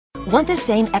Want the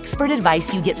same expert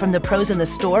advice you get from the pros in the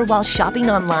store while shopping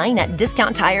online at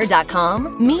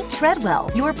DiscountTire.com? Meet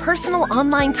Treadwell, your personal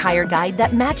online tire guide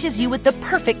that matches you with the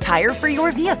perfect tire for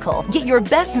your vehicle. Get your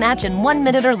best match in 1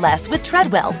 minute or less with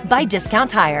Treadwell by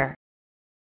Discount Tire.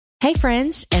 Hey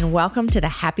friends, and welcome to the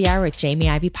Happy Hour with Jamie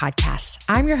Ivey podcast.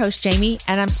 I'm your host, Jamie,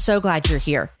 and I'm so glad you're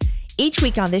here. Each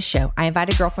week on this show, I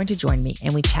invite a girlfriend to join me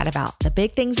and we chat about the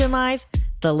big things in life,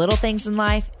 the little things in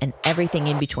life, and everything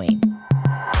in between.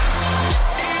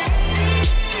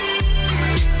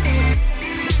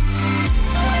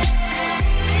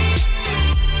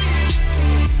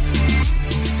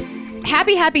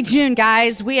 Happy June,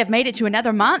 guys. We have made it to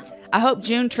another month. I hope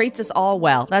June treats us all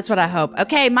well. That's what I hope.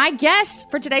 Okay, my guests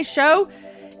for today's show,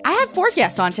 I have 4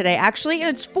 guests on today, actually, and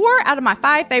it's 4 out of my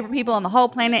 5 favorite people on the whole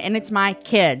planet, and it's my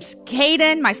kids.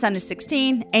 Caden, my son, is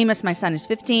 16. Amos, my son, is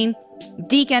 15.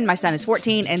 Deacon, my son, is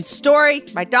 14. And Story,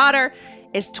 my daughter,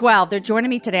 is 12. They're joining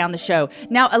me today on the show.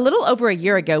 Now, a little over a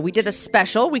year ago, we did a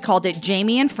special. We called it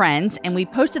Jamie and Friends, and we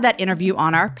posted that interview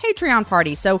on our Patreon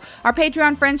party. So our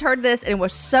Patreon friends heard this, and it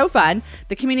was so fun.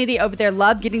 The community over there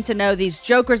loved getting to know these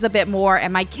jokers a bit more,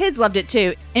 and my kids loved it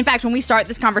too. In fact, when we start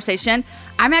this conversation,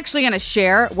 I'm actually going to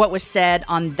share what was said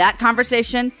on that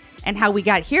conversation and how we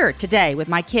got here today with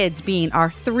my kids being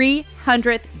our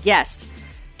 300th guest.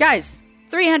 Guys,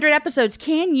 300 episodes.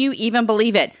 Can you even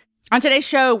believe it? On today's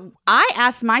show, I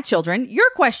asked my children your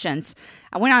questions.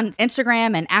 I went on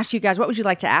Instagram and asked you guys what would you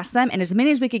like to ask them, and as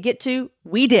many as we could get to,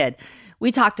 we did.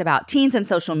 We talked about teens and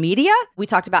social media. We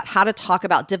talked about how to talk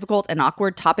about difficult and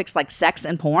awkward topics like sex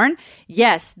and porn.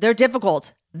 Yes, they're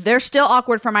difficult. They're still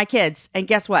awkward for my kids. And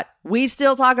guess what? We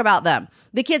still talk about them.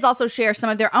 The kids also share some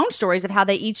of their own stories of how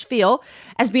they each feel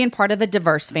as being part of a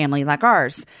diverse family like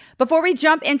ours. Before we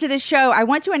jump into this show, I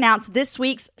want to announce this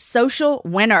week's social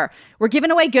winner. We're giving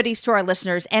away goodies to our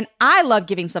listeners, and I love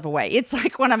giving stuff away. It's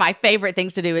like one of my favorite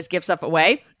things to do is give stuff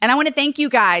away. And I want to thank you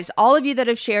guys, all of you that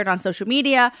have shared on social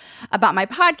media about my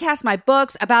podcast, my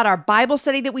books, about our Bible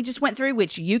study that we just went through,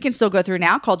 which you can still go through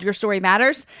now, called Your Story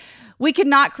Matters. We could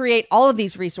not create all of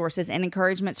these resources and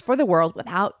encouragements for the world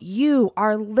without you,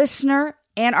 our listener,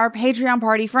 and our Patreon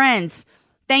party friends.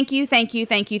 Thank you, thank you,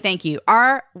 thank you, thank you.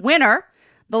 Our winner,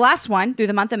 the last one through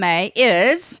the month of May,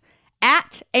 is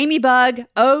at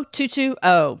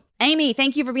AmyBug0220. Amy,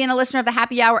 thank you for being a listener of the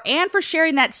Happy Hour and for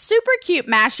sharing that super cute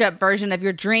mashup version of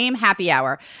your dream happy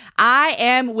hour. I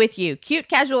am with you. Cute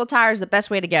casual attire is the best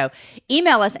way to go.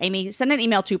 Email us, Amy. Send an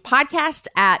email to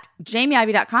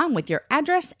podcast@jamieivey.com with your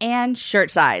address and shirt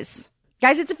size.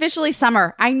 Guys, it's officially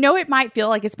summer. I know it might feel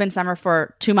like it's been summer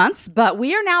for 2 months, but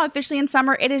we are now officially in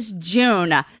summer. It is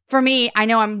June. For me, I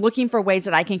know I'm looking for ways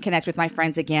that I can connect with my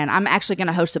friends again. I'm actually going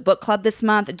to host a book club this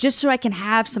month just so I can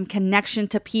have some connection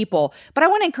to people. But I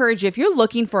want to encourage you, if you're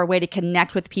looking for a way to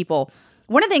connect with people,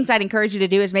 one of the things I'd encourage you to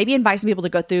do is maybe invite some people to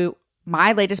go through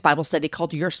my latest Bible study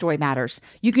called Your Story Matters.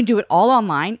 You can do it all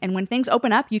online, and when things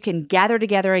open up, you can gather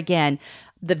together again.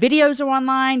 The videos are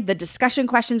online, the discussion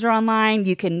questions are online,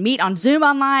 you can meet on Zoom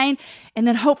online, and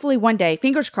then hopefully one day,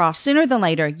 fingers crossed, sooner than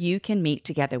later, you can meet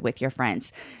together with your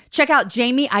friends. Check out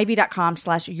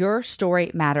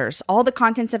jamieivey.com/yourstorymatters. All the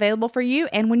content's available for you,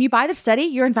 and when you buy the study,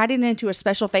 you're invited into a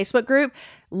special Facebook group.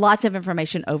 Lots of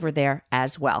information over there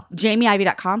as well.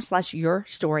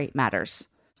 jamieivey.com/yourstorymatters.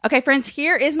 Okay, friends,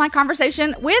 here is my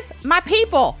conversation with my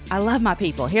people. I love my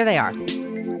people. Here they are.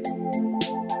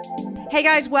 Hey,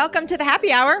 guys, welcome to the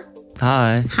Happy Hour.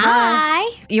 Hi. Hi.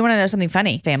 You want to know something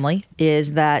funny, family,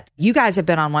 is that you guys have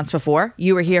been on once before.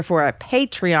 You were here for a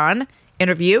Patreon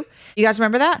interview. You guys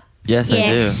remember that? Yes, I do.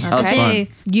 That was fun.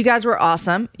 You guys were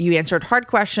awesome. You answered hard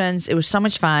questions. It was so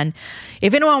much fun.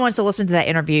 If anyone wants to listen to that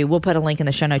interview, we'll put a link in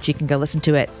the show notes. You can go listen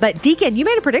to it. But Deacon, you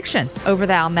made a prediction over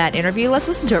that on that interview. Let's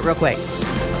listen to it real quick.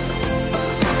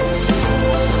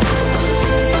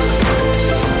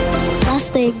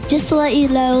 Last thing, just to let you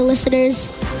know, listeners,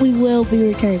 we will be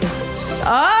returning.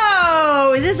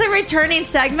 Oh, is this a returning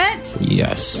segment?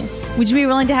 Yes. Would you be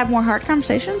willing to have more hard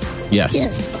conversations? Yes.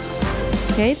 Yes.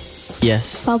 Okay.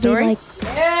 Yes. Probably Story? like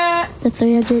the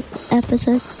 300th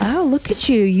episode. Oh, look at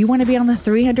you. You want to be on the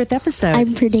 300th episode.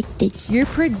 I'm predicting. You're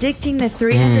predicting the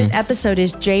 300th episode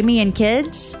is Jamie and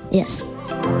Kids? Yes.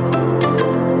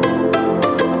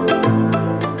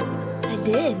 I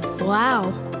did.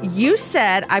 Wow. You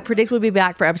said I predict we'll be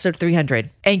back for episode 300.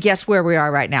 And guess where we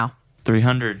are right now?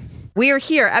 300. We are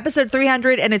here, episode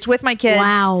 300, and it's with my kids.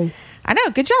 Wow. I know.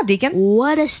 Good job, Deacon.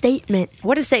 What a statement.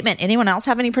 What a statement. Anyone else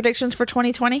have any predictions for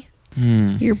 2020?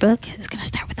 Your book is going to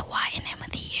start with a Y and end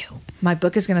with a U. My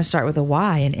book is going to start with a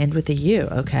Y and end with a U.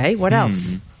 Okay. What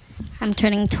else? I'm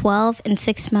turning 12 in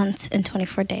 6 months and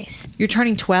 24 days. You're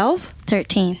turning 12?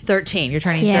 13. 13. You're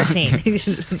turning Yeah.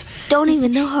 13. Don't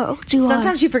even know how old you are.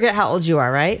 Sometimes you forget how old you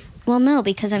are, right? Well, no,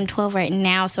 because I'm 12 right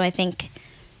now, so I think,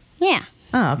 yeah.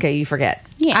 Oh, okay. You forget.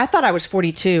 Yeah. I thought I was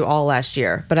 42 all last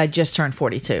year, but I just turned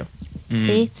 42.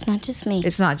 See, it's not just me.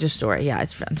 It's not just Story. Yeah,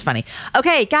 it's funny.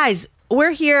 Okay, guys,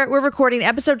 we're here. We're recording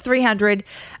episode 300.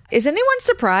 Is anyone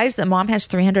surprised that Mom has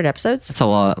 300 episodes? That's a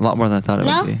lot more than I thought it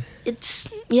No. would be. It's,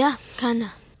 yeah, kind of.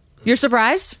 You're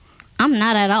surprised? I'm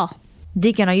not at all.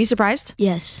 Deacon, are you surprised?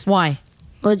 Yes. Why?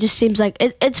 Well, it just seems like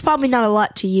it's probably not a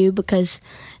lot to you because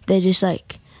they just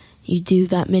like, you do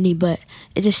that many, but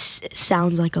it just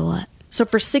sounds like a lot. So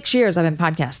for 6 years, I've been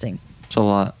podcasting. It's a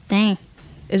lot. Dang.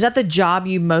 Is that the job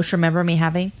you most remember me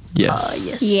having? Yes.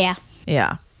 Yes. Yeah.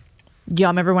 Yeah. Do y'all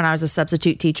remember when I was a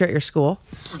substitute teacher at your school?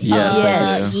 Yes.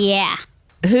 Yes. I do. Yeah.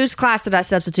 Whose class did I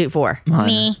substitute for? Mine.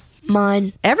 Me.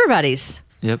 Mine. Everybody's.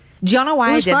 Yep. Do y'all know why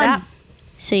It I was did fun. that?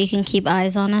 So you can keep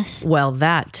eyes on us. Well,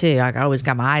 that too. I always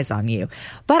got my eyes on you.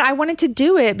 But I wanted to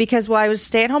do it because, well, I was a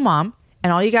stay-at-home mom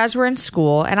and all you guys were in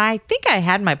school. And I think I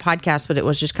had my podcast, but it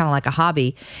was just kind of like a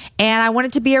hobby. And I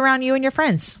wanted to be around you and your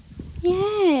friends.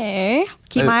 Yeah.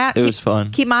 It was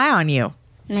fun. Keep my eye on you.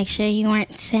 Make sure you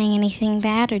weren't saying anything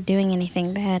bad or doing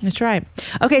anything bad. That's right.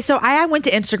 Okay, so I went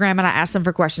to Instagram and I asked them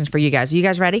for questions for you guys. Are you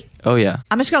guys ready? Oh, yeah.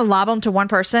 I'm just going to lob them to one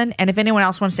person, and if anyone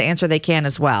else wants to answer, they can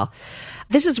as well.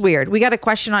 This is weird. We got a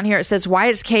question on here. It says, why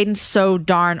is Caden so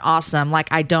darn awesome? Like,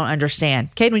 I don't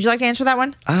understand. Caden, would you like to answer that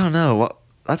one? I don't know. Well,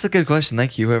 that's a good question.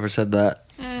 Thank you, whoever said that.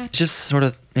 It's just sort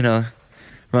of,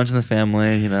 runs in the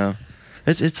family,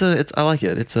 I like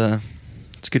it. It's a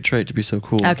good trait to be so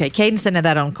cool. Okay, Caden sent in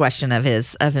that own question of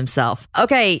himself.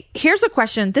 Okay, here's a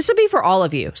question. This would be for all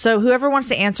of you. So whoever wants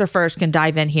to answer first can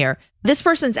dive in here. This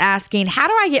person's asking, how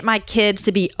do I get my kids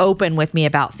to be open with me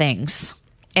about things?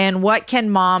 And what can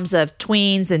moms of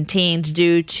tweens and teens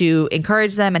do to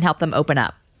encourage them and help them open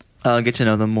up? Get to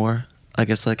know them more. I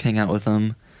guess, hang out with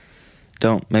them.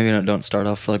 Don't start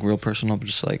off real personal, but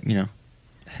just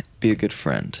be a good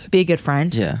friend. Be a good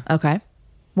friend? Yeah. Okay.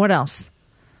 What else?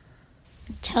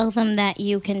 Tell them that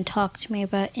you can talk to me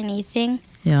about anything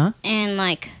Yeah. and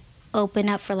open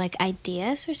up for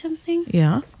ideas or something.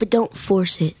 Yeah. But don't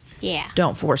force it. Yeah.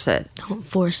 Don't force it. Don't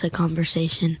force a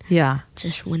conversation. Yeah.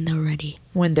 Just when they're ready.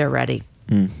 When they're ready.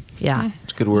 Yeah.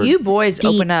 It's a good word. You boys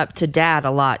open up to dad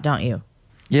a lot, don't you?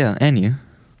 Yeah, and you.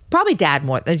 Probably dad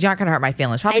more. You're not going to hurt my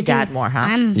feelings. Probably I do. dad more, huh?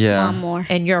 I'm Yeah. mom more.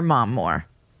 And your mom more.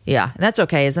 Yeah. That's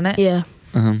okay, isn't it? Yeah.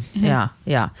 Yeah.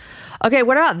 Yeah. Okay.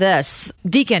 What about this?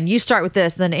 Deacon, you start with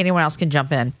this, then anyone else can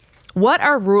jump in. What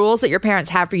are rules that your parents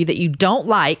have for you that you don't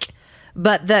like,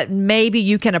 but that maybe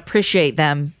you can appreciate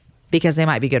them because they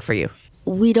might be good for you?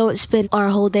 We don't spend our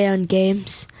whole day on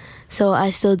games, so I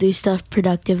still do stuff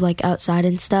productive outside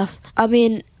and stuff. I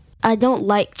mean, I don't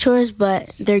like chores, but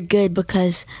they're good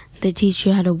because they teach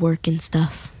you how to work and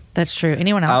stuff. That's true.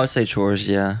 Anyone else? I would say chores,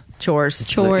 yeah. Chores.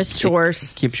 Chores.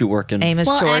 Chores. Keeps you working. Amos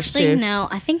Well, chores actually, too. no.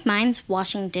 I think mine's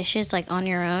washing dishes on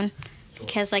your own,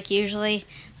 because usually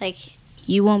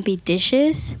you won't be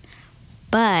dishes,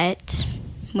 but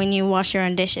when you wash your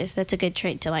own dishes, that's a good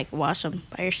trait to wash them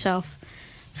by yourself.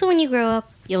 So when you grow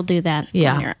up, you'll do that. On your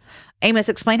Yeah. own. Amos,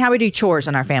 explain how we do chores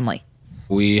in our family.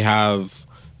 We have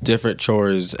different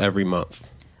chores every month.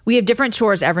 We have different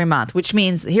chores every month, which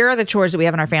means here are the chores that we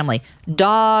have in our family: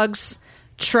 dogs,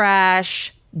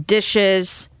 trash,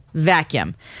 dishes,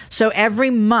 vacuum. So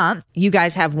every month you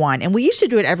guys have one, and we used to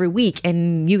do it every week,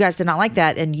 and you guys did not like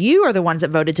that, and you are the ones that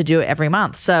voted to do it every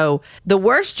month. So the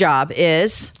worst job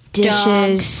is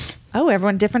Dishes. oh,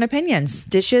 everyone different opinions.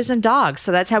 Dishes and dogs.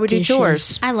 So that's how we do Dishes.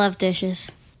 chores. I love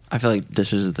dishes. I feel like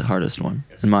dishes is the hardest one,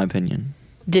 in my opinion.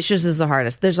 Dishes is the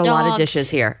hardest. There's a lot of Dogs. dishes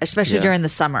here, especially Yeah. during the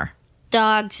summer.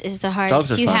 Dogs is the hardest.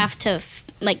 Dogs are You fun. have to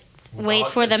wait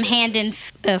for them hand and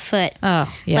foot.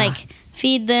 Oh, yeah.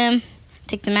 Feed them,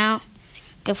 take them out,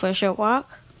 go for a short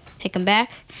walk, take them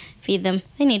back, feed them.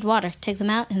 They need water. Take them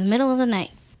out in the middle of the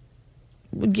night.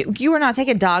 You are not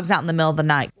taking dogs out in the middle of the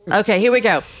night. Okay, here we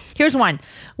go. Here's one.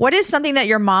 What is something that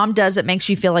your mom does that makes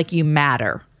you feel like you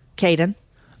matter? Caden?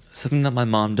 Something that my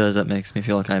mom does that makes me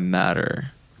feel like I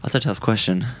matter. That's a tough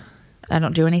question. I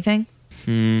don't do anything.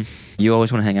 You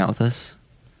always want to hang out with us.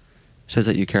 Shows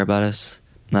that you care about us.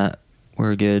 That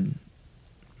we're a good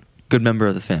member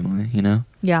of the family,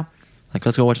 Yeah.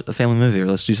 Let's go watch a family movie or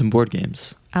let's do some board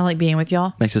games. I like being with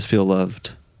y'all. Makes us feel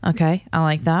loved. Okay. I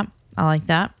like that. I like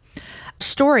that.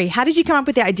 Story. How did you come up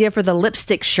with the idea for the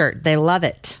lipstick shirt? They love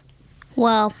it.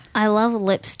 Well, I love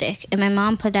lipstick, and my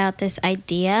mom put out this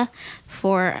idea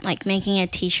for making a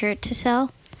t-shirt to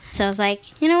sell. So I was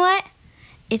like, you know what?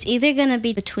 It's either going to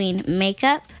be between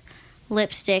makeup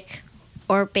lipstick,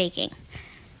 or baking.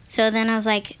 So then I was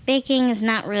like, baking is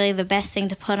not really the best thing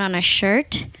to put on a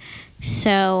shirt.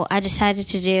 So I decided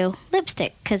to do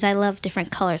lipstick because I love different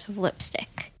colors of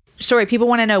lipstick. Sorry, people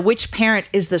want to know which parent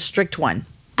is the strict one.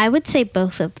 I would say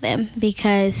both of them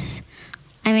because,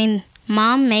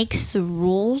 Mom makes the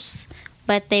rules,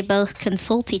 but they both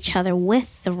consult each other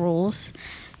with the rules.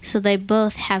 So they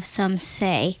both have some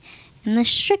say in the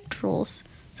strict rules.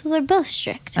 So they're both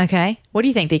strict. Okay. What do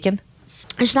you think, Deacon?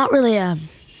 It's not really a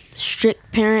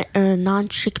strict parent or a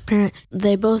non-strict parent.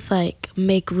 They both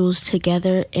make rules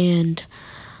together, and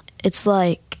it's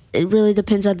it really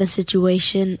depends on the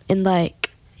situation, and it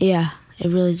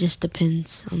really just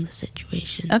depends on the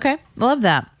situation. Okay. Love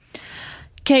that.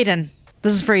 Caden,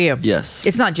 this is for you. Yes.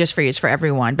 It's not just for you, it's for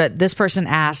everyone. But this person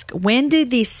asked, when did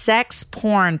the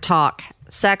sex/porn talk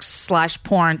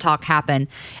happen?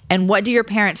 And what do your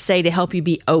parents say to help you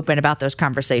be open about those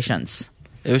conversations?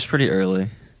 It was pretty early.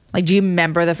 Do you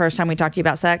remember the first time we talked to you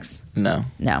about sex? No.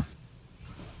 No.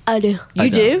 I do. You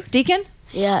do, Deacon?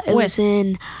 Yeah, it was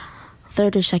in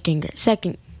 3rd or 2nd grade.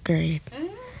 2nd grade.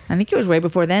 I think it was way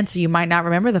before then, so you might not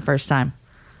remember the first time.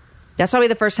 That's probably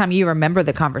the first time you remember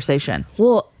the conversation.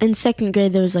 Well, in 2nd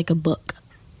grade, there was a book.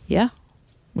 Yeah.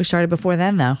 We started before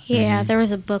then, though. Yeah, there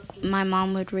was a book my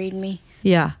mom would read me.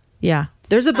 Yeah.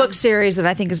 There's a book series that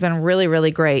I think has been really,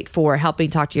 really great for helping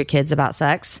talk to your kids about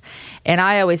sex. And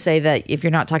I always say that if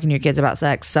you're not talking to your kids about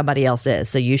sex, somebody else is.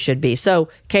 So you should be. So,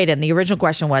 Caden, the original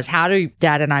question was, how do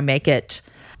Dad and I make it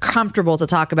comfortable to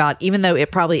talk about, even though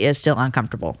it probably is still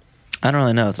uncomfortable? I don't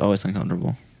really know. It's always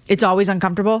uncomfortable. It's always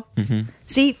uncomfortable? Mm-hmm.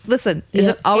 See, listen, is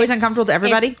it always uncomfortable to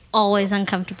everybody? It's always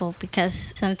uncomfortable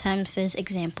because sometimes there's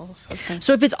examples of things.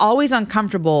 So if it's always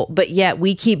uncomfortable, but yet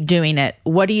we keep doing it,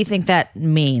 what do you think that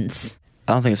means?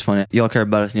 I don't think it's funny. Y'all care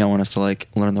about us and y'all want us to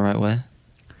learn the right way.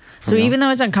 So even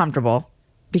though it's uncomfortable,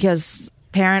 because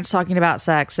parents talking about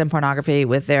sex and pornography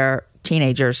with their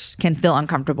teenagers can feel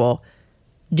uncomfortable,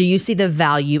 do you see the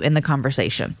value in the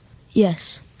conversation?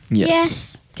 Yes.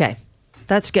 Yes. Okay.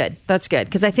 That's good.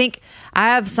 Because I think I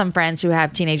have some friends who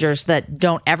have teenagers that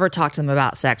don't ever talk to them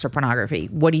about sex or pornography.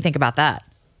 What do you think about that?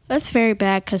 That's very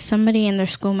bad because somebody in their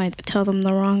school might tell them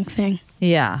the wrong thing.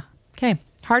 Yeah. Okay.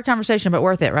 Hard conversation, but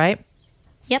worth it, right?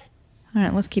 Yep. All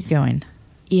right, let's keep going.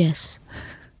 Yes.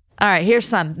 All right, here's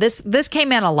some. This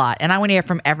came in a lot, and I want to hear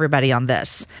from everybody on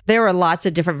this. There were lots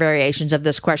of different variations of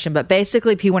this question, but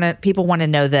basically people want to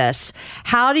know this.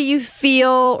 How do you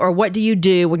feel, or what do you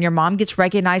do when your mom gets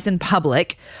recognized in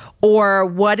public? Or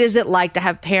what is it like to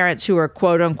have parents who are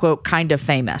quote unquote kind of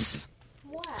famous?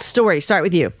 Story, start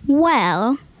with you.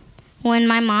 Well, when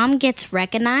my mom gets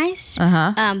recognized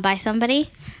by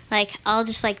somebody, I'll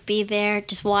just be there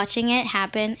just watching it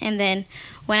happen, and then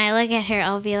when I look at her,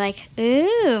 I'll be like,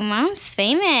 ooh, Mom's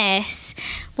famous.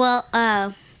 Well,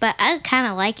 but I kind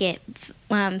of like it,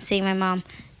 seeing my mom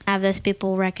have those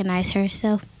people recognize her,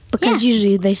 so. Because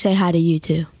usually they say hi to you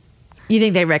too. You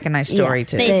think they recognize Story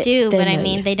too? They do, they but know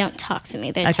you. they don't talk to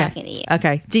me. They're talking to you.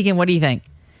 Okay. Deacon, what do you think?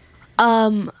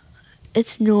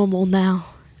 It's normal now.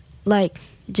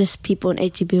 Just people in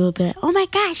HEB will be like, oh my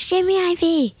gosh, Jamie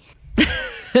Ivy.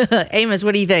 Amos,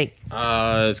 what do you think?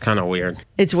 It's kind of weird.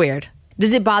 It's weird.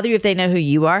 Does it bother you if they know who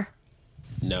you are?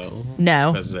 No.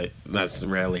 No? Because that's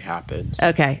rarely happens.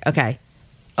 Okay.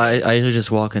 I usually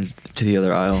just walk into the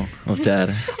other aisle with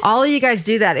Dad. All of you guys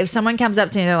do that. If someone comes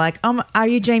up to me, they're like, are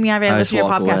you Jamie Ivy? I listen to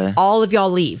your walk podcast. away. All of y'all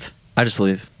leave. I just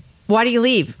leave Why do you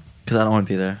leave? because I don't want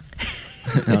to be there.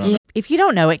 If you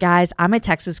don't know it, guys, I'm a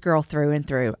Texas girl through and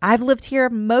through. I've lived here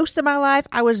most of my life.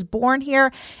 I was born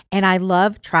here, and I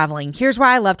love traveling. Here's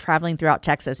why I love traveling throughout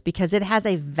Texas, because it has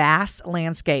a vast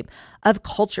landscape of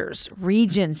cultures,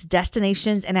 regions,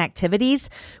 destinations, and activities,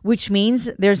 which means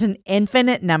there's an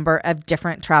infinite number of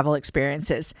different travel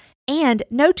experiences. And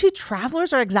no two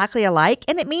travelers are exactly alike,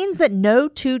 and it means that no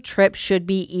two trips should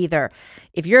be either.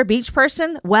 If you're a beach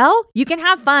person, well, you can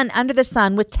have fun under the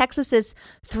sun with Texas's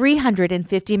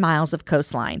 350 miles of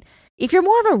coastline. If you're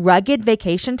more of a rugged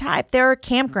vacation type, there are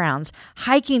campgrounds,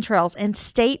 hiking trails, and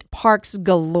state parks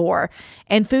galore.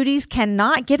 And foodies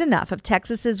cannot get enough of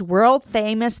Texas's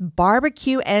world-famous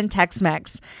barbecue and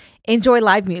Tex-Mex. Enjoy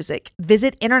live music,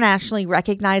 visit internationally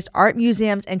recognized art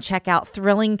museums, and check out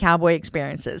thrilling cowboy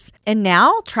experiences. And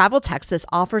now, Travel Texas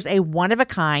offers a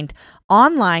one-of-a-kind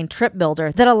online trip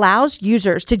builder that allows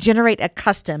users to generate a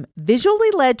custom,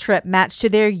 visually led trip matched to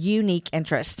their unique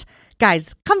interest.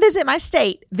 Guys, come visit my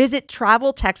state. Visit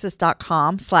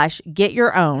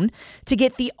traveltexas.com/getyourown to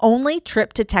get the only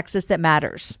trip to Texas that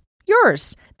matters.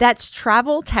 Yours. That's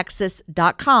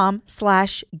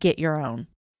traveltexas.com/getyourown.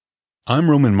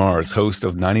 I'm Roman Mars, host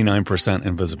of 99%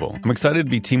 Invisible. I'm excited to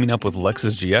be teaming up with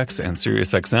Lexus GX and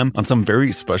SiriusXM on some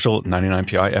very special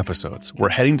 99PI episodes. We're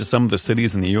heading to some of the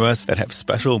cities in the U.S. that have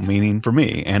special meaning for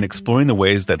me and exploring the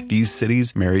ways that these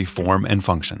cities marry form and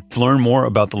function. To learn more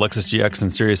about the Lexus GX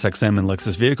and SiriusXM and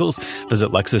Lexus vehicles,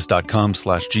 visit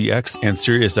lexus.com/GX and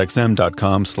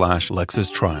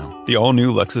SiriusXM.com/Lexus Trial. The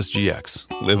all-new Lexus GX.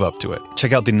 Live up to it.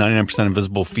 Check out the 99%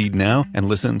 Invisible feed now and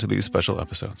listen to these special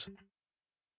episodes.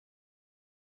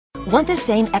 Want the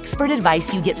same expert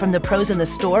advice you get from the pros in the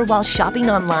store while shopping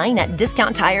online at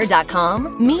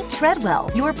DiscountTire.com? Meet Treadwell,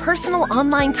 your personal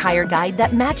online tire guide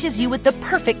that matches you with the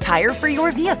perfect tire for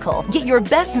your vehicle. Get your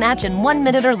best match in 1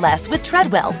 minute or less with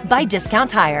Treadwell by Discount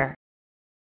Tire.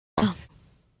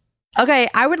 Okay,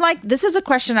 this is a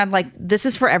question this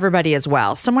is for everybody as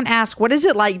well. Someone asked, what is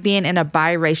it like being in a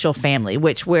biracial family?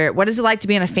 What is it like to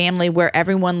be in a family where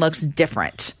everyone looks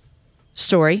different?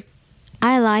 Story?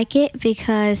 I like it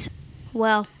because,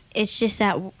 well, it's just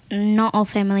that not all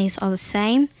families are the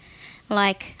same.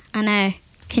 Like, I know.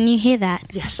 Can you hear that?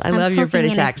 Yes, I love your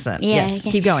British accent. Yeah, yes, okay.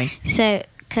 Keep going. So,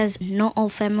 because not all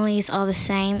families are the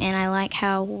same, and I like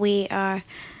how we are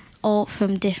all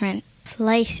from different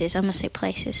places. I'm going to say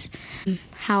places.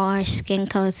 How our skin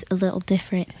color's a little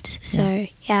different. So,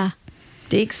 yeah.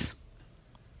 Deeks?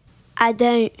 I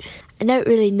don't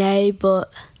really know,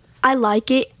 but I like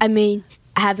it. I mean,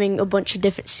 having a bunch of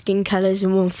different skin colors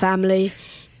in one family,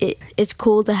 it's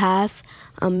cool to have.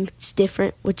 It's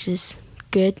different, which is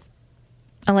good.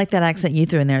 I like that accent you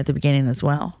threw in there at the beginning as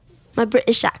well. My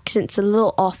British accent's a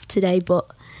little off today, but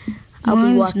I'll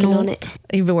be working on it.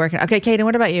 You've been working. Okay, Kaden,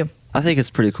 what about you? I think it's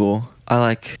pretty cool. I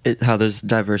like it how there's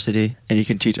diversity and you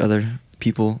can teach other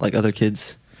people, like other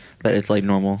kids, that it's like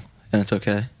normal and it's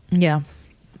okay. Yeah.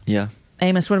 Yeah.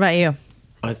 Amos, what about you?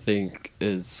 I think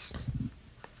it's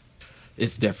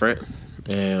different,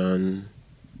 and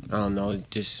I don't know,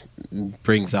 it just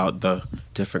brings out the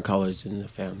different colors in the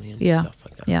family and stuff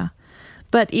like that. Yeah.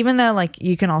 But even though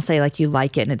you can all say you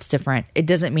like it and it's different, it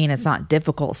doesn't mean it's not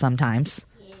difficult sometimes.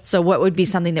 So what would be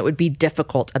something that would be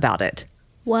difficult about it?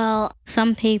 Well,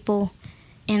 some people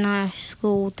in our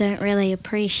school don't really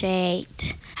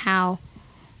appreciate how,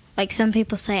 some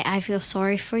people say, I feel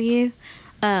sorry for you,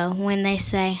 when they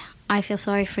say, I feel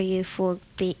sorry for you for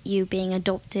you being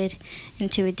adopted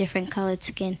into a different colored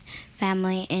skin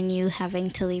family and you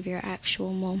having to leave your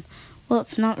actual mom. Well,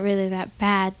 it's not really that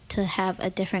bad to have a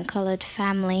different colored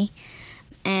family,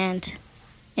 and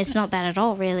it's not bad at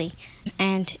all, really.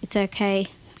 And it's okay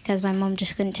because my mom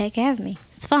just couldn't take care of me.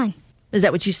 It's fine. Is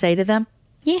that what you say to them?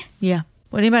 Yeah. Yeah.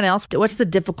 Well, anybody else? What's the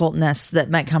difficultness that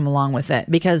might come along with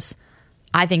it? Because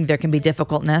I think there can be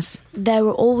difficultness. There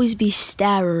will always be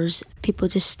starers, people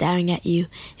just staring at you.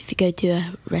 If you go to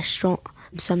a restaurant,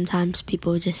 sometimes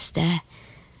people just stare.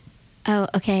 Oh,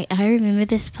 okay, I remember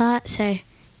this part. So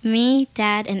me,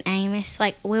 Dad, and Amos,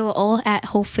 we were all at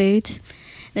Whole Foods.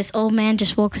 This old man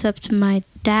just walks up to my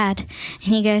dad,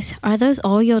 and he goes, are those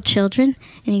all your children?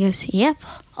 And he goes, yep,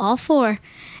 all 4.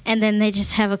 And then they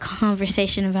just have a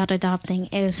conversation about adopting.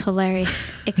 It was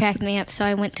hilarious. It cracked me up. So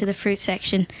I went to the fruit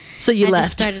section. So you left. I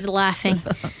just started laughing.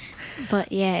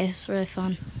 But yeah, it's really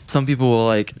fun. Some people will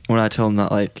when I tell them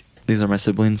that these are my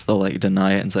siblings, they'll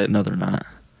deny it and say, no, they're not.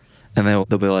 And they'll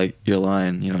be like, you're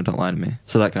lying, don't lie to me.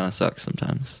 So that kind of sucks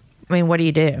sometimes. I mean, what do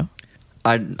you do?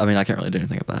 I mean, I can't really do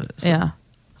anything about it. So. Yeah.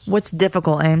 What's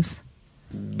difficult, Ames?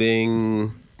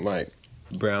 Being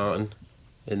brown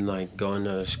and going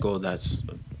to school that's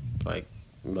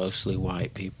mostly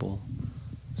white people,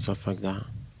 stuff like that.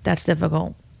 That's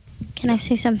difficult. Can I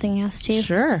say something else too?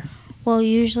 Sure. Well,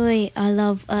 usually I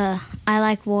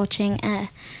like watching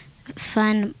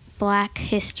fun Black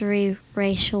history,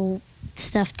 racial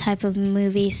stuff type of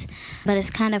movies, but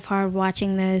it's kind of hard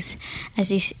watching those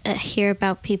as you hear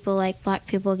about people Black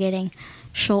people getting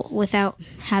shot without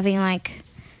having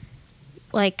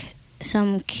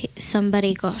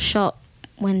somebody got shot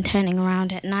when turning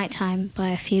around at nighttime by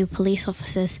a few police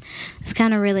officers. It's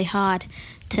kind of really hard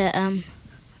to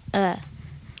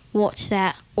watch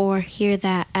that or hear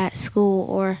that at school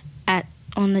or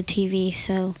on the TV,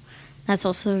 so that's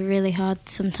also really hard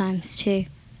sometimes too.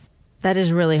 That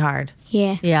is really hard.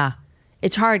 Yeah. Yeah.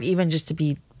 It's hard even just to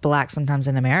be Black sometimes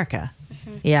in America.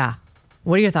 Mm-hmm. Yeah.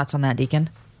 What are your thoughts on that, Deacon?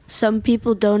 Some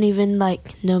people don't even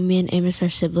know me and Amos are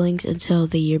siblings until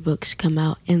the yearbooks come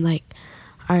out and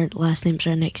our last names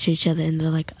are next to each other and they're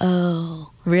like,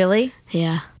 oh. Really?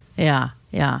 Yeah. Yeah.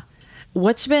 Yeah.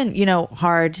 What's been,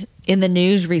 hard in the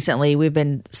news recently, we've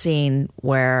been seeing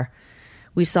where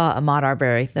we saw Ahmaud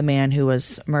Arbery, the man who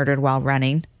was murdered while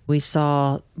running. We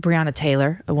saw Breonna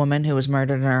Taylor, a woman who was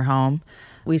murdered in her home.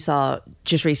 We saw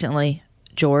just recently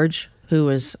George, who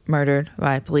was murdered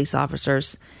by police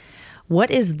officers.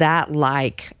 What is that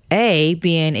like? A,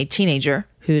 being a teenager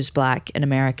who's Black in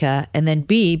America, and then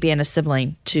B, being a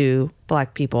sibling to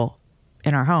Black people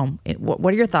in our home.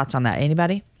 What are your thoughts on that?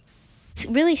 Anybody? It's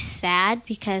really sad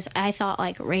because I thought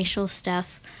like racial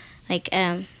stuff, like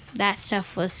that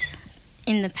stuff was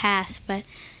in the past, but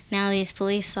now these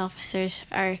police officers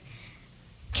are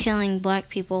killing Black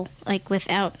people like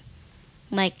without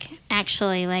like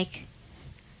actually like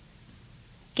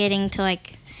getting to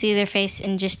like see their face,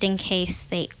 and just in case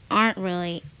they aren't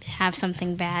really have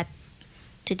something bad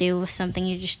to do with something,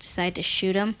 you just decide to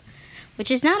shoot them,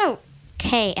 which is not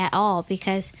okay at all,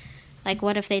 because like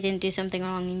what if they didn't do something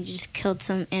wrong and you just killed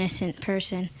some innocent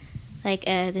person? Like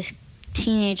this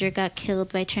teenager got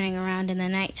killed by turning around in the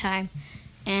nighttime,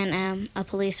 and a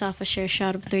police officer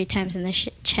shot him 3 times in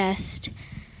the chest,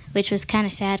 which was kind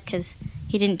of sad because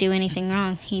he didn't do anything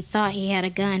wrong. He thought he had a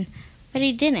gun, but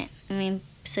he didn't. I mean,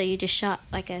 so you just shot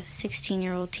like a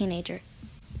 16-year-old teenager.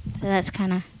 So that's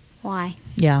kind of why.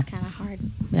 Yeah. It's kind of hard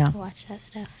Yeah. to watch that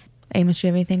stuff. Amos, do you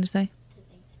have anything to say?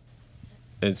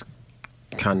 It's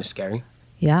kind of scary.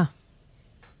 Yeah.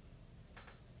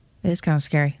 It is kind of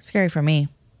scary. Scary for me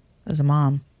as a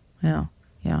mom. Yeah.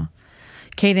 Yeah.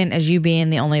 Caden, as you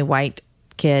being the only white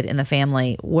kid in the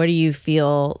family, what do you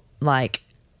feel like?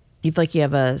 You feel like you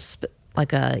have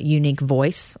a unique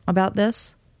voice about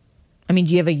this? I mean,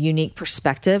 do you have a unique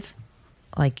perspective?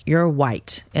 Like, you're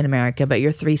white in America, but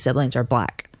your 3 siblings are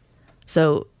Black.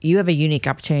 So you have a unique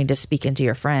opportunity to speak into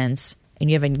your friends, and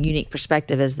you have a unique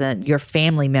perspective as that your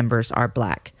family members are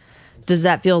Black. Does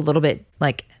that feel a little bit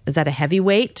like, is that a heavy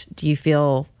weight? Do you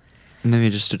feel... Maybe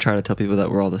just to try to tell people that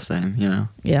we're all the same, you know?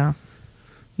 Yeah.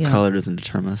 Yeah. Color doesn't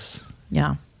determine us.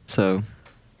 Yeah. So,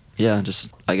 yeah, just,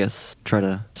 I guess, try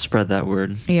to spread that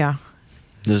word. Yeah.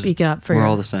 Speak up for we're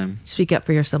all the same. Speak up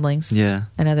for your siblings. Yeah.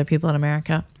 And other people in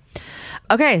America.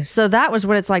 Okay, so that was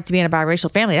what it's like to be in a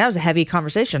biracial family. That was a heavy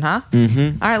conversation, huh?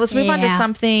 Mm-hmm. All right, let's move on to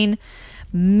something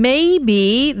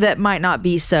maybe that might not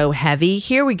be so heavy.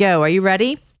 Here we go. Are you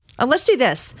ready? Let's do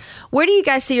this. Where do you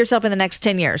guys see yourself in the next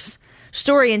 10 years?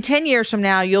 Story, in 10 years from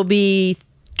now, you'll be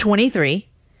 23.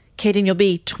 Caden, you'll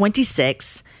be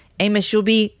 26. Amos, you'll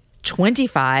be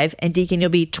 25. And Deacon, you'll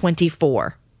be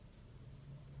 24.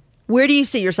 Where do you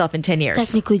see yourself in 10 years?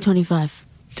 Technically 25.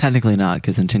 Technically not,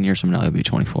 because in 10 years from now, you'll be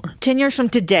 24. 10 years from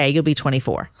today, you'll be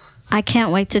 24. I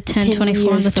can't wait to turn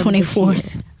 24 on the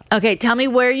 24th. Okay, tell me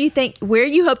where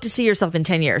you hope to see yourself in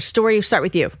 10 years. Story, start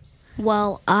with you.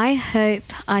 Well, I hope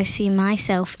I see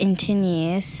myself in 10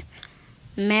 years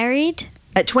married.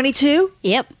 At 22?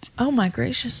 Yep. Oh my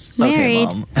gracious. Married. Okay,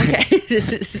 Mom.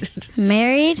 Okay.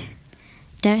 Married.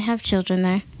 Don't have children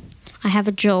though. I have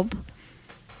a job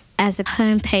as a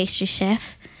home pastry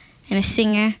chef and a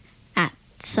singer at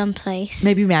some place.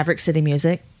 Maybe Maverick City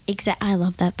Music. I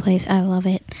love that place. I love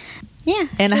it. Yeah.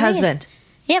 And a really husband.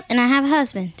 Yep, and I have a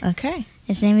husband. Okay.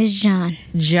 His name is John.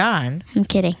 John. I'm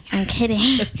kidding.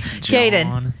 Caden.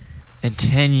 John, in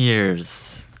 10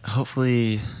 years,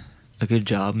 hopefully a good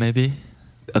job, maybe.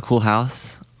 A cool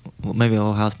house. Maybe a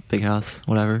little house, big house,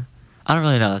 whatever. I don't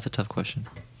really know. That's a tough question.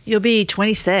 You'll be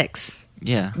 26.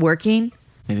 Yeah. Working.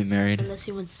 Maybe married. Unless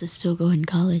he wants to still go in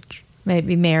college.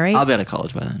 Maybe married. I'll be out of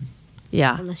college by then.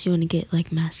 Yeah. Unless you want to get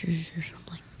like masters or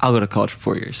something. I'll go to college for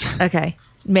 4 years. Okay.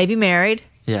 Maybe married.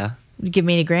 Yeah. Give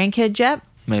me any grandkids yet?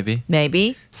 Maybe.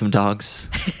 Maybe. Some dogs.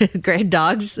 Grand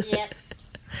dogs. Yep.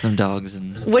 Some dogs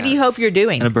and What do you cats. hope you're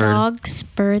doing? And a bird. Dogs,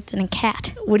 birds, and a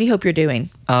cat. What do you hope you're doing?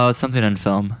 Oh, it's something on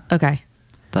film. Okay.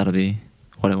 That'll be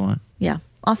what I want. Yeah.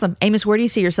 Awesome. Amos, where do you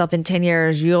see yourself in 10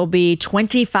 years? You'll be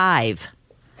 25.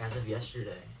 As of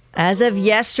yesterday. As of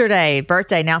yesterday,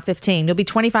 birthday, now 15. You'll be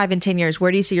 25 in 10 years.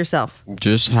 Where do you see yourself?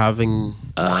 Just having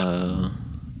a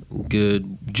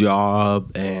good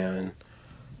job and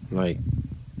like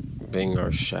being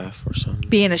our chef or something.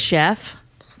 Being a chef?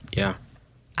 Yeah.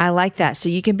 I like that. So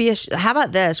you can be how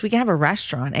about this? We can have a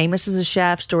restaurant. Amos is a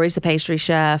chef. Story's the pastry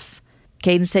chef.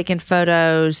 Caden's taking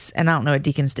photos. And I don't know what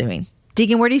Deacon's doing.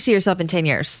 Deacon, where do you see yourself in 10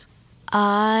 years?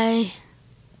 I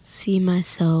see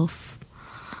myself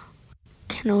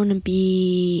kind of want to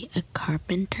be a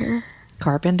carpenter.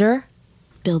 Carpenter?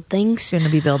 Build things. Going to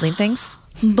be building things?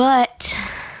 But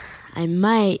I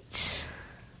might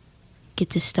get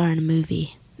to star in a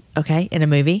movie. Okay, in a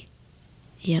movie?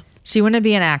 Yep. So you want to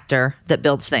be an actor that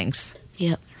builds things?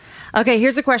 Yep. Okay,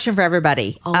 here's a question for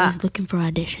everybody. Always looking for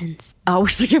auditions.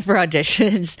 Always looking for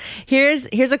auditions.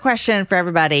 Here's a question for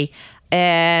everybody.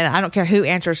 And I don't care who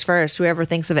answers first, whoever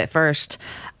thinks of it first.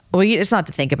 Well, it's not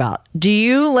to think about. Do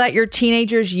you let your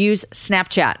teenagers use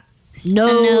Snapchat?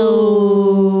 No.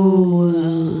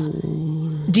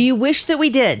 Do you wish that we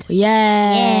did?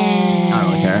 Yeah. I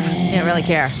don't really care. You don't really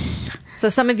care. So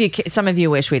some of you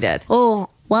wish we did. Oh,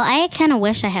 Well, I kind of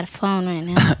wish I had a phone right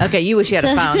now. Okay, you wish you had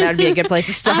a phone. That would be a good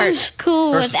place to I'm start.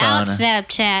 cool First without phone.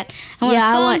 Snapchat. yeah,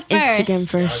 I phone want Instagram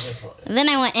first. Then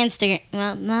I want Instagram.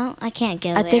 Well, no, I can't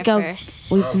get I there think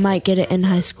first. we might get it in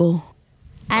high school.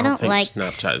 I don't think like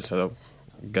Snapchat is a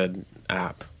good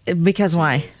app. Because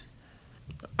why?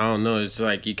 I don't know. It's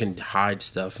like you can hide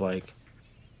stuff. Like,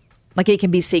 Like it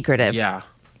can be secretive. yeah,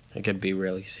 it could be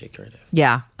really secretive.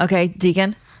 Yeah. Okay,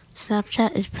 Deacon.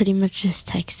 Snapchat is pretty much just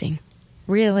texting.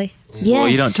 Really? Yes. Well,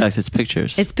 you don't text. It's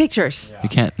pictures. It's pictures. You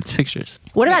can't. It's pictures.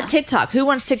 What about TikTok? Who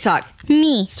wants TikTok?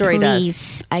 me. Story does.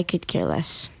 please. I could care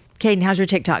less. Caden, how's your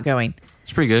TikTok going?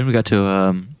 It's pretty good. We got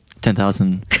to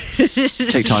 10,000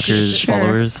 TikTokers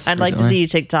followers. I'd like to recently. see you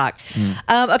TikTok.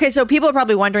 Okay, so people are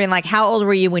probably wondering, like, how old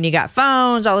were you when you got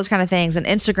phones, all those kind of things, and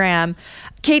Instagram.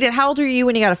 Caden, how old were you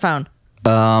when you got a phone?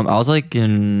 I was like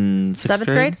in Seventh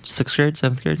grade? Sixth grade,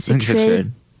 seventh grade, I think Sixth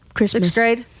grade. Christmas. Sixth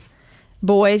grade?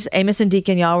 Boys, Amos and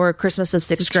Deacon, y'all were Christmas of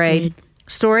sixth grade.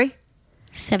 Story?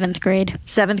 7th grade.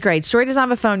 Seventh grade. Story doesn't have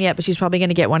a phone yet, but she's probably going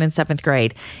to get one in seventh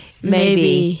grade.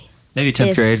 Maybe. Maybe 10th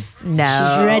If- grade.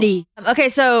 No. She's ready. Okay,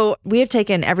 so we have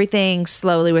taken everything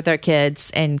slowly with our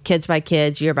kids and kids by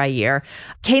kids, year by year.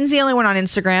 Caden's the only one on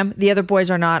Instagram. The other boys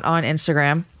are not on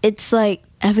Instagram. It's like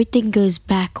everything goes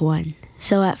back one.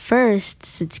 So at first,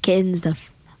 since Caden's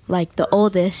the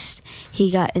oldest,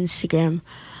 he got Instagram.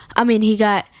 I mean, he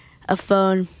got a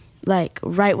phone like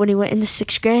right when he went into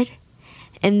 6th grade,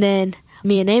 and then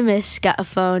me and Amos got a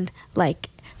phone like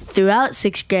throughout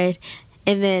 6th grade,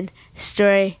 and then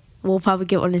Story will probably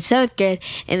get one in 7th grade,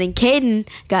 and then Caden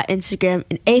got Instagram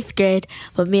in 8th grade,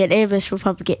 but me and Amos will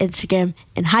probably get Instagram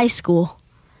in high school.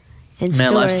 And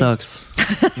Man, life Story-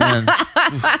 sucks. Man,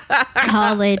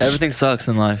 College. everything sucks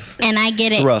in life. And I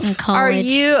get It's it rough. in college. Are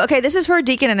you, okay, this is for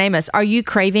Deacon and Amos. Are you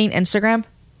craving Instagram?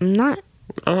 I'm not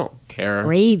I don't care.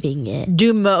 raving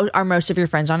it. Are most of your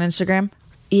friends on Instagram?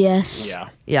 Yes. Yeah.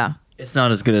 Yeah. It's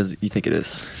not as good as you think it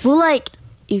is. Well, like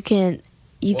you get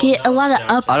a lot of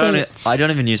updates. I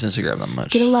don't even use Instagram that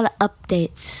much. Get a lot of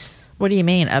updates. What do you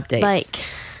mean, updates? Like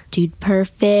Dude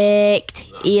Perfect,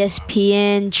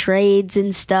 ESPN trades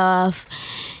and stuff.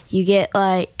 You get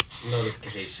like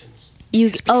Notifications. you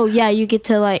get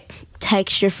to like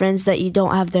text your friends that you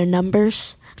don't have their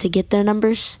numbers to get their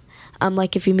numbers.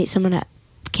 Like if you meet someone at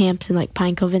camps in like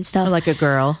Pine Cove and stuff. like a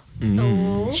girl.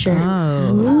 Sure.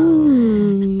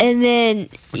 Oh. And then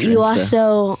you Insta?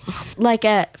 also like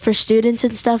for students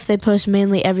and stuff, they post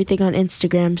mainly everything on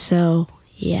Instagram. So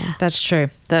yeah. That's true.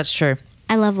 That's true.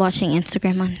 I love watching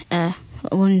Instagram on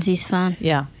Lindsay's phone.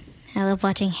 Yeah. I love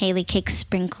watching Haley cake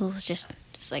sprinkles. Just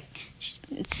like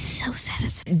it's so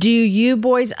satisfying. Do you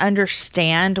boys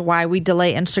understand why we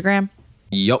delay Instagram?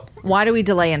 Yup. Why do we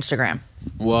delay Instagram?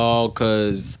 Well,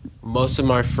 because most of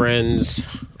my friends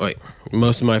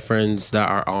that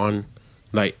are on,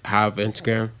 like, have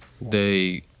Instagram,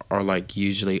 they are, like,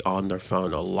 usually on their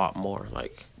phone a lot more.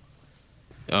 Like,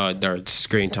 their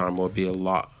screen time will be a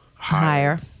lot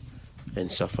higher.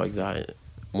 And stuff like that.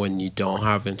 When you don't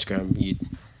have Instagram, you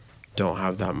don't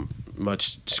have that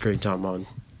much screen time on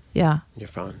Yeah. your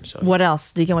phone. So What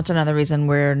else? Deacon, what's another reason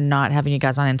we're not having you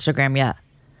guys on Instagram yet?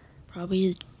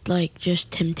 Probably like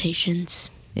just temptations.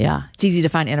 Yeah. It's easy to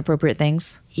find inappropriate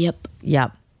things. Yep.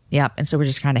 Yep. Yep. And so we're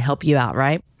just trying to help you out,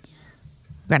 right?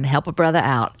 We're going to help a brother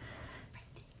out.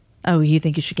 Oh, you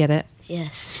think you should get it?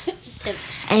 Yes.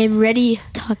 I am ready.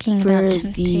 Talking For about the-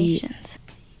 temptations.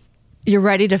 You're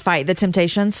ready to fight the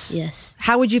temptations? Yes.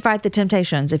 How would you fight the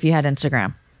temptations if you had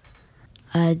Instagram?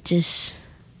 Just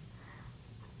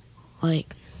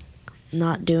like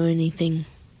not do anything.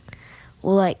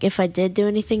 Well, like if I did do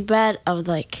anything bad, I would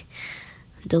like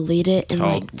delete it and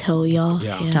like tell y'all.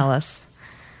 Yeah. Tell us.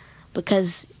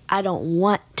 Because I don't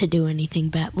want to do anything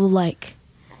bad. Well, like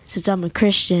since I'm a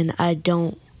Christian, I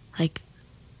don't like.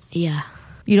 Yeah.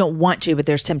 You don't want to, but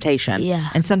there's temptation. Yeah.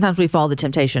 And sometimes we fall to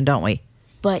temptation, don't we?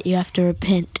 But you have to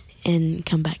repent and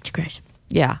come back to Christ.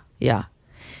 Yeah. Yeah.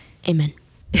 Amen.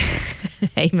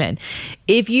 Amen.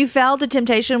 If you fell to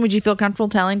temptation, would you feel comfortable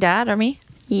telling Dad or me?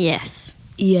 Yes.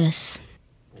 Yes.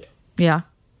 Yeah.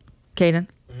 Caden?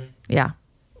 Yeah.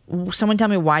 Someone tell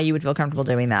me why you would feel comfortable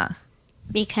doing that.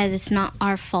 Because it's not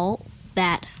our fault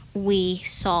that we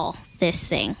saw this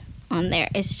thing on there.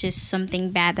 It's just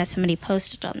something bad that somebody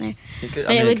posted on there.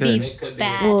 But it would be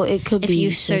bad. Well, it could if be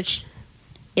you searched.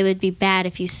 It would be bad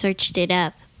if you searched it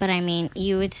up. But I mean,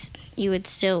 you would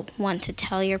still want to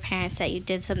tell your parents that you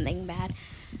did something bad.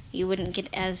 You wouldn't get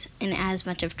in as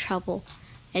much of trouble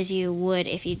as you would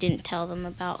if you didn't tell them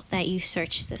about that you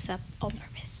searched this up on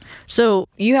purpose. So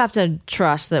you have to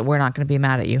trust that we're not going to be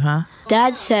mad at you, huh?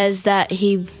 Dad says that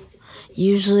he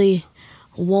usually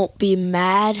won't be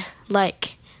mad,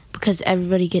 like, because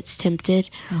everybody gets tempted,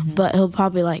 but he'll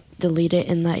probably, like, delete it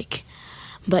and, like,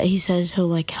 but he says he'll,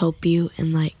 like, help you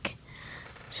and, like,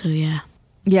 so yeah.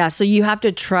 Yeah, so you have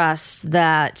to trust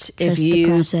that if you the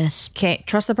process. can't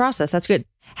trust the process. That's good.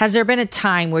 Has there been a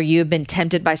time where you've been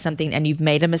tempted by something and you've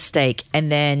made a mistake and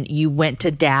then you went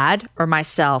to Dad or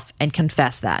myself and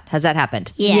confessed that? Has that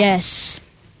happened? Yes.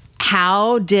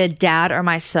 How did Dad or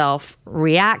myself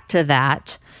react to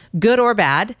that, good or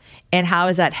bad? And how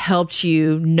has that helped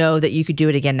you know that you could do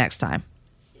it again next time?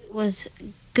 It was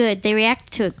good. They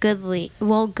reacted to it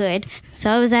good. So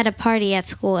I was at a party at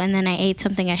school, and then I ate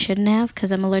something I shouldn't have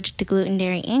because I'm allergic to gluten,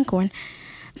 dairy, and corn.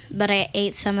 But I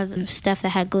ate some of the stuff that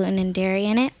had gluten and dairy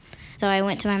in it. So I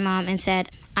went to my mom and said,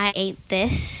 I ate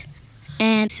this.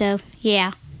 And so,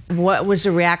 yeah. What was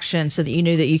the reaction so that you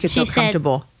knew that you could feel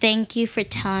comfortable? She said, thank you for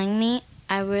telling me.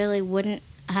 I really wouldn't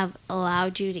have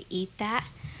allowed you to eat that.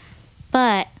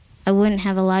 But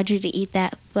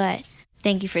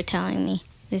thank you for telling me.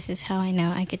 This is how I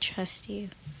know I could trust you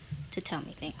to tell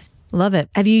me things. Love it.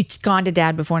 Have you gone to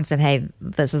Dad before and said, hey,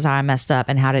 this is how I messed up,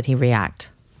 and how did he react?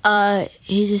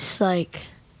 He just, like,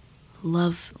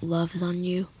 love is on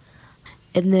you.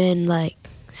 And then, like,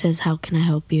 says, how can I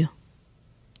help you?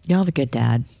 Y'all have a good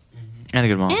dad. And a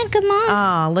good mom. And good mom.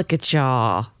 Oh, look at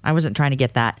y'all. I wasn't trying to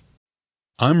get that.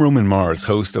 I'm Roman Mars,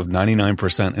 host of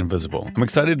 99% Invisible. I'm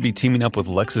excited to be teaming up with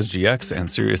Lexus GX and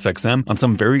SiriusXM on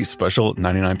some very special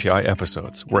 99PI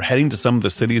episodes. We're heading to some of the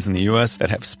cities in the U.S.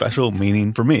 that have special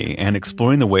meaning for me and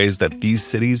exploring the ways that these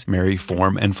cities marry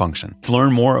form and function. To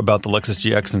learn more about the Lexus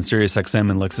GX and SiriusXM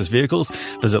and Lexus vehicles,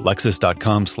 visit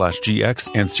lexus.com/GX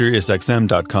and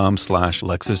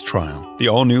SiriusXM.com/Lexus Trial. The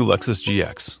all-new Lexus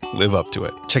GX. Live up to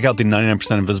it. Check out the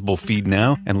 99% Invisible feed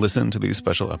now and listen to these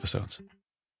special episodes.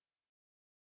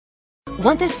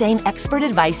 Want the same expert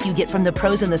advice you get from the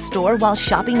pros in the store while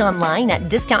shopping online at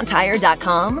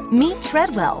DiscountTire.com? Meet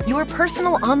Treadwell, your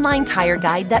personal online tire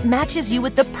guide that matches you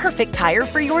with the perfect tire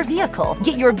for your vehicle.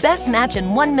 Get your best match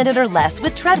in 1 minute or less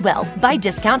with Treadwell by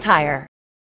Discount Tire.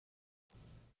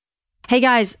 Hey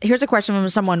guys, here's a question from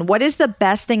someone. What is the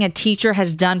best thing a teacher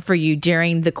has done for you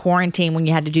during the quarantine when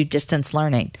you had to do distance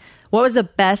learning? What was the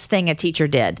best thing a teacher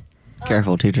did?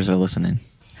 Careful, teachers are listening.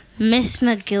 Miss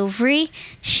McGilvery,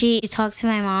 she talked to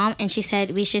my mom and she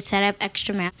said we should set up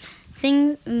extra math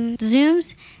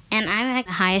Zooms, and I had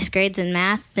the highest grades in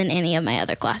math than any of my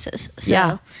other classes. So,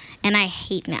 yeah. And I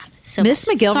hate math so Miss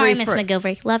much. McGilvery Sorry, Miss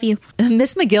McGilvery. Love you.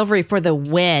 Miss McGilvery for the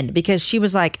win, because she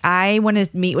was like, I want to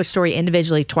meet with Story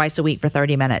individually twice a week for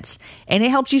 30 minutes. And it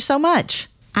helps you so much.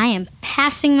 I am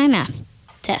passing my math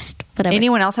test. Whatever.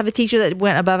 Anyone else have a teacher that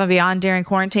went above and beyond during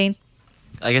quarantine?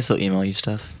 I guess they'll email you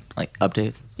stuff, like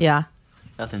updates. Yeah.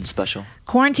 Nothing special.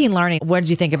 Quarantine learning, what did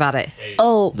you think about it?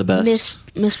 Oh, The best.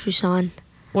 Miss Poussin.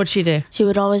 What'd she do? She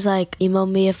would always, like, email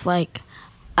me if, like,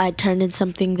 I turned in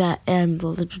something that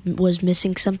was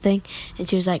missing something, and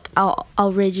she was like,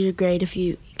 I'll raise your grade if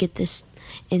you get this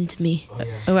into me.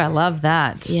 Oh, I love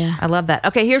that. Yeah. I love that.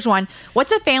 Okay, here's one.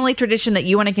 What's a family tradition that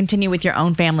you want to continue with your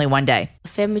own family one day? A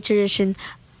family tradition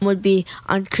would be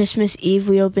on Christmas Eve,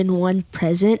 we open one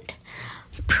present,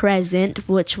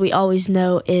 which we always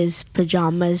know is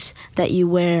pajamas that you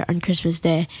wear on Christmas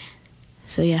Day.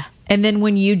 So, yeah. And then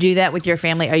when you do that with your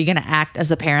family, are you going to act as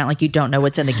the parent like you don't know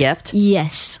what's in the gift?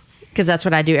 Yes. Because that's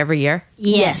what I do every year?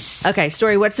 Yes. Okay,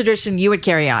 Story, what's the tradition you would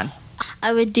carry on?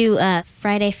 I would do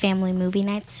Friday family movie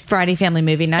nights. Friday family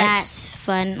movie nights? That's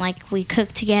fun. Like, we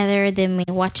cook together, then we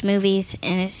watch movies,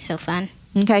 and it's so fun.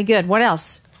 Okay, good. What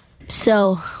else?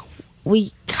 So,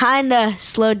 we kind of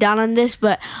slowed down on this,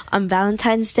 but on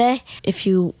Valentine's Day, if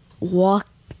you walk,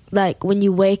 like, when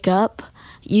you wake up,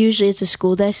 usually it's a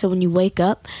school day, so when you wake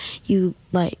up, you,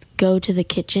 like, go to the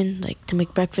kitchen, like, to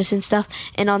make breakfast and stuff,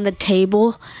 and on the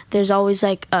table, there's always,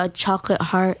 like, a chocolate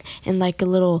heart and, like, a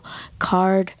little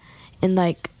card and,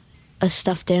 like, a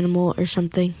stuffed animal or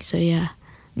something, so, yeah.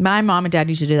 My mom and dad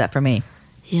used to do that for me.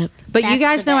 Yep. But you That's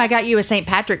guys the know I best. got you a St.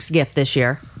 Patrick's gift this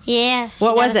year. Yeah.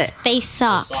 What was it? Face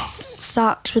socks.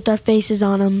 Socks with our faces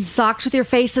on them. Socks with your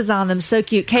faces on them. So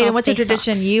cute. Kaden, Called what's a face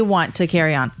tradition socks. you want to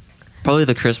carry on? Probably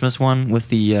the Christmas one with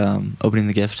the opening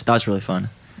the gift. That was really fun.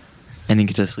 And you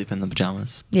get to sleep in the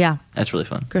pajamas. Yeah. That's really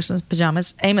fun. Christmas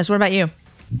pajamas. Amos, what about you?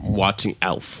 Watching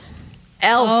Elf.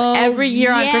 Elf Oh, every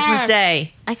year on yes. Christmas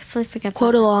Day. I completely forgot.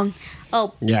 Quote about that. along.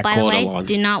 Oh, Yeah, by the quote way, along.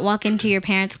 do not walk into your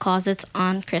parents' closets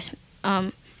on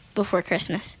before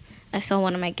Christmas. I saw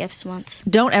one of my gifts once.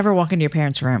 Don't ever walk into your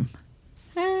parents' room.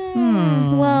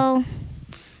 Well.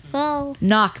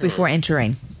 Knock before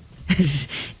entering.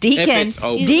 Deacon it's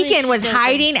open. Deacon was Usually it's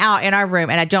hiding out in our room,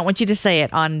 and I don't want you to say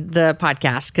it on the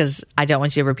podcast because I don't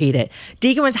want you to repeat it.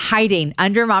 Deacon was hiding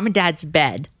under mom and dad's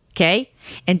bed, okay?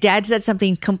 And dad said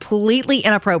something completely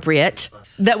inappropriate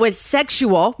that was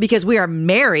sexual because we are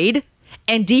married,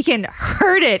 and Deacon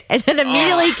heard it and then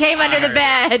immediately came under the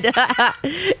bed.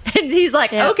 And he's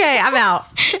like, okay, I'm out.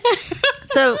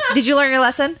 So did you learn your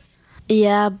lesson?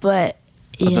 Yeah, but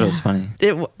I thought it yeah. was funny.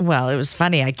 It was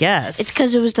funny, I guess. It's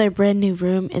because it was their brand new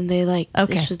room and they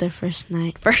Okay. this was their first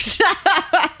night. first.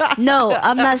 No,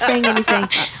 I'm not saying anything.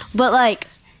 But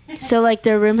so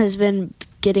their room has been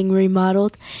getting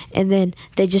remodeled and then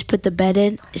they just put the bed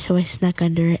in, so I snuck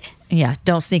under it. Yeah,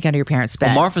 don't sneak under your parents' bed.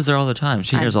 Well, Martha's there all the time.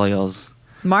 She hears all y'all's.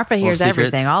 Martha hears secrets.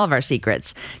 everything, all of our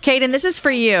secrets. Kaden, this is for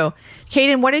you.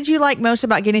 Kaden, what did you like most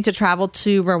about getting to travel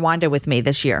to Rwanda with me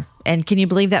this year? And can you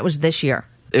believe that was this year?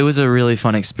 It was a really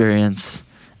fun experience.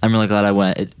 I'm really glad I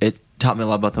went. It taught me a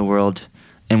lot about the world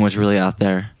and was really out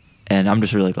there. And I'm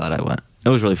just really glad I went. It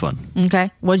was really fun.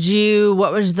 Okay.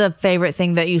 What was the favorite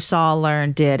thing that you saw,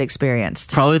 learned, did,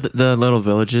 experienced? Probably the little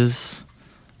villages.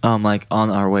 On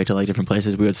our way to different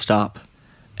places, we would stop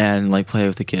and play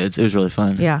with the kids. It was really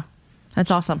fun. Yeah. That's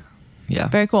awesome. Yeah.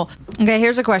 Very cool. Okay,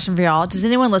 here's a question for y'all. Does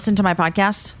anyone listen to my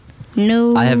podcast?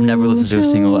 No. I have never listened to a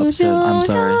single episode. I'm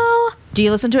sorry. Do you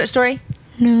listen to it, Story?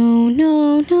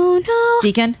 No.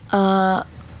 Deacon?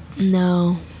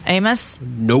 No. Amos?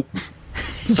 Nope.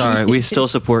 Sorry. We still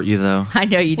support you though. I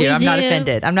know you do. We I'm not do.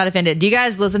 offended. I'm not offended. Do you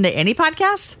guys listen to any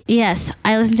podcast Yes,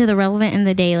 I listen to the Relevant and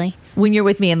the Daily. when you're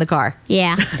with me in the car?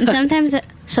 Yeah, and sometimes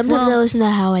Sometimes I listen to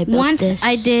How I Built once This.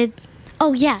 I did.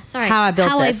 Oh yeah, sorry. How I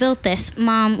Built This.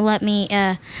 Mom let me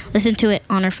listen to it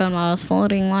on her phone while I was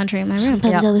folding laundry in my room.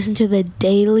 Sometimes Yep. I listen to the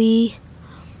Daily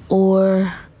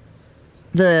or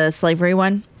The slavery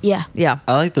one? yeah. Yeah.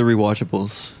 I like the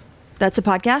rewatchables. That's a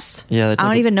podcast? Yeah, they I talk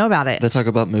don't even know about it. They talk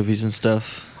about movies and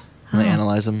stuff, and they Oh.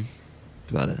 analyze them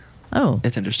about it. Oh,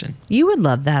 It's interesting. you would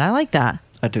love that. I like that.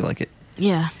 I do like it.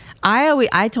 Yeah.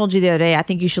 I told you the other day, I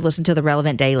think you should listen to the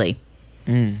Relevant Daily.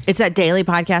 It's that daily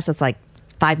podcast that's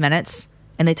 5 minutes,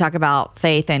 and they talk about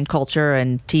faith and culture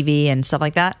and TV and stuff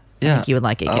like that. Yeah, I think you would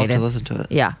like it, I'll have to Kaden. listen to it.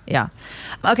 Yeah, yeah.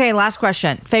 Okay, last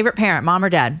question. Favorite parent, mom or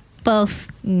dad? Both.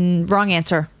 Wrong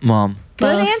answer. Mom.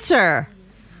 Good Both. answer.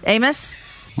 Amos,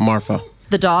 Martha.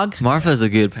 the dog. Martha's a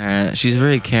good parent. She's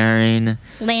very caring.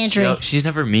 Landry. She's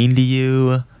never mean to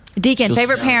you. Deacon, She'll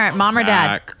favorite snuggle parent, mom or dad?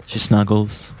 Back. She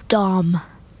snuggles. Dom.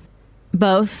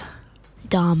 Both.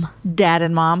 Dom. Dad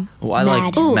and mom. Well, I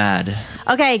like Mad. Ooh. mad.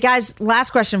 Okay, guys, last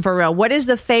question for real. What is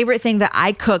the favorite thing that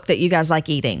I cook that you guys like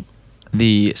eating?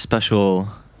 The special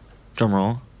drum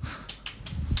roll.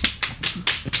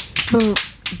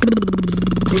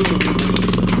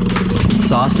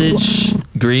 Sausage,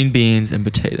 green beans, and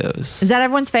potatoes. Is that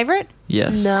everyone's favorite?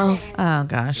 Yes. No. Oh,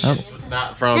 gosh.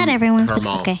 Not from Not everyone's her supposed to.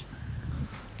 mom. Okay.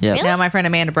 Yeah. Really? Now my friend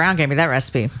Amanda Brown gave me that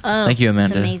recipe. Oh, Thank you,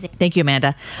 Amanda. It's amazing. Thank you,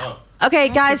 Amanda. Okay,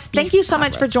 guys, thank you so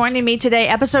much for joining me today.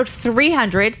 Episode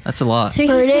 300. That's a lot.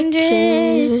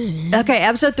 300. Okay,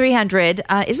 episode 300. Isn't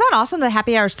that awesome that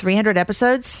Happy Hour's 300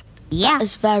 episodes? Yeah.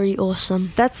 It's very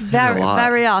awesome. That's very, a lot.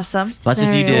 very awesome. That's if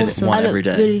you Very did awesome. one I don't every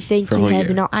day. really think for a you whole have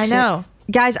year. an I accent. know.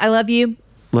 Guys, I love you.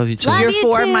 Love you too. Love You're you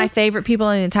four of too. my favorite people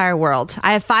in the entire world.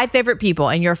 I have 5 favorite people,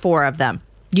 and you're 4 of them.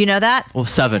 You know that? Well,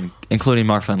 7, including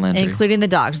Martha and Landry. Including the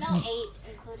dogs.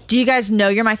 Do you guys know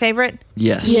you're my favorite?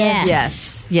 Yes. Yes.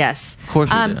 Yes. Yes. Of course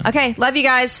we do. Okay, love you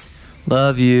guys.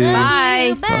 Love you.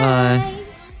 Bye. Bye.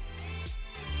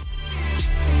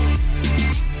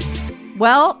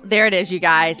 Well, there it is, you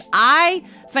guys. I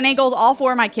finagled all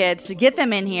 4 of my kids to get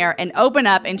them in here and open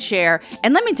up and share.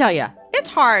 And let me tell you, it's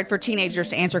hard for teenagers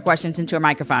to answer questions into a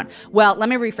microphone. Well, let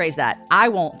me rephrase that. I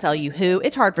won't tell you who.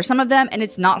 It's hard for some of them, and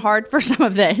it's not hard for some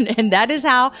of them. And that is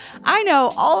how I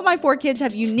know all of my 4 kids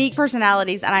have unique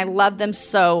personalities, and I love them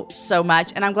so, so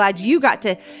much. And I'm glad you got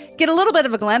to get a little bit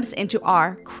of a glimpse into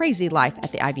our crazy life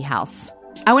at the Ivy House.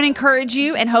 I want to encourage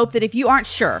you and hope that if you aren't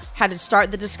sure how to start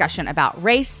the discussion about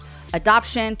race,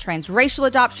 adoption, transracial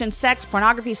adoption, sex,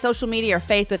 pornography, social media, or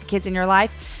faith with the kids in your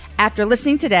life, after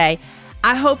listening today,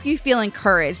 I hope you feel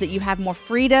encouraged that you have more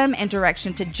freedom and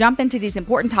direction to jump into these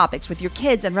important topics with your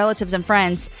kids and relatives and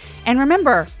friends. And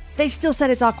remember, they still said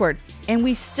it's awkward, and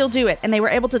we still do it, and they were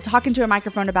able to talk into a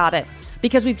microphone about it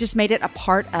because we've just made it a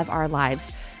part of our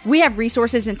lives. We have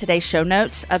resources in today's show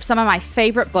notes of some of my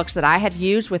favorite books that I have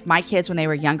used with my kids when they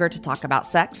were younger to talk about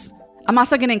sex. I'm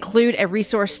also going to include a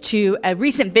resource to a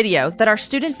recent video that our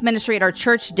students ministry at our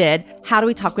church did. How do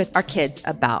we talk with our kids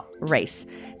about race?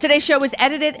 Today's show was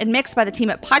edited and mixed by the team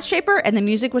at Podshaper, and the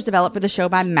music was developed for the show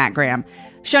by Matt Graham.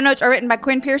 Show notes are written by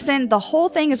Quinn Pearson. The whole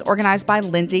thing is organized by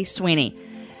Lindsay Sweeney.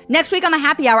 Next week on the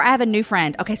Happy Hour, I have a new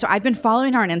friend. Okay, so I've been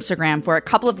following her on Instagram for a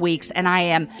couple of weeks, and I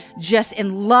am just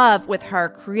in love with her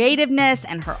creativeness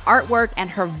and her artwork and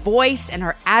her voice and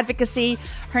her advocacy.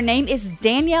 Her name is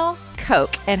Danielle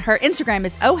Koch, and her Instagram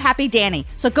is Oh Happy Danny.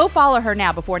 So go follow her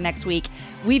now before next week.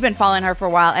 We've been following her for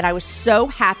a while, and I was so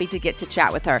happy to get to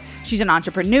chat with her. She's an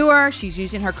entrepreneur. She's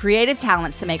using her creative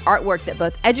talents to make artwork that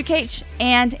both educates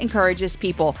and encourages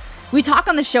people. We talk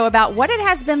on the show about what it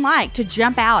has been like to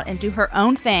jump out and do her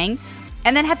own thing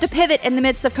and then have to pivot in the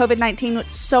midst of COVID-19,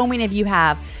 which so many of you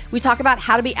have. We talk about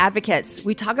how to be advocates.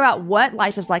 We talk about what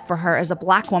life is like for her as a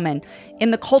Black woman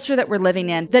in the culture that we're living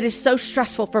in that is so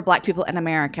stressful for Black people in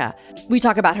America. We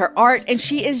talk about her art, and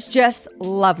she is just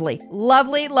lovely.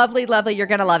 Lovely, lovely, lovely. You're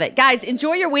going to love it. Guys,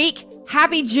 enjoy your week.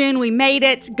 Happy June. We made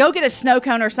it. Go get a snow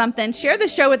cone or something. Share the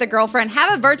show with a girlfriend.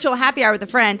 Have a virtual happy hour with a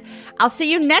friend. I'll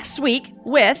see you next week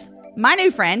with my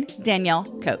new friend, Danielle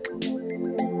Koch.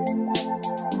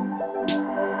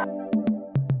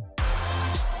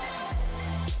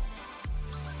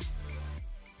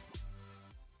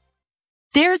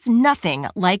 There's nothing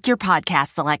like your podcast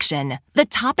selection. The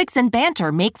topics and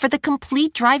banter make for the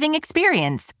complete driving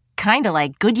experience. Kind of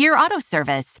like Goodyear Auto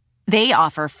Service. They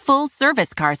offer full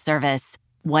service car service.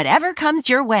 Whatever comes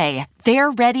your way,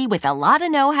 they're ready with a lot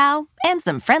of know-how and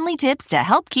some friendly tips to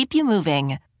help keep you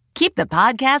moving. Keep the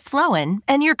podcast flowing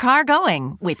and your car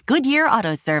going with Goodyear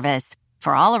Auto Service.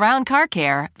 For all-around car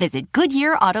care, visit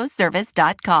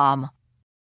GoodyearAutoservice.com.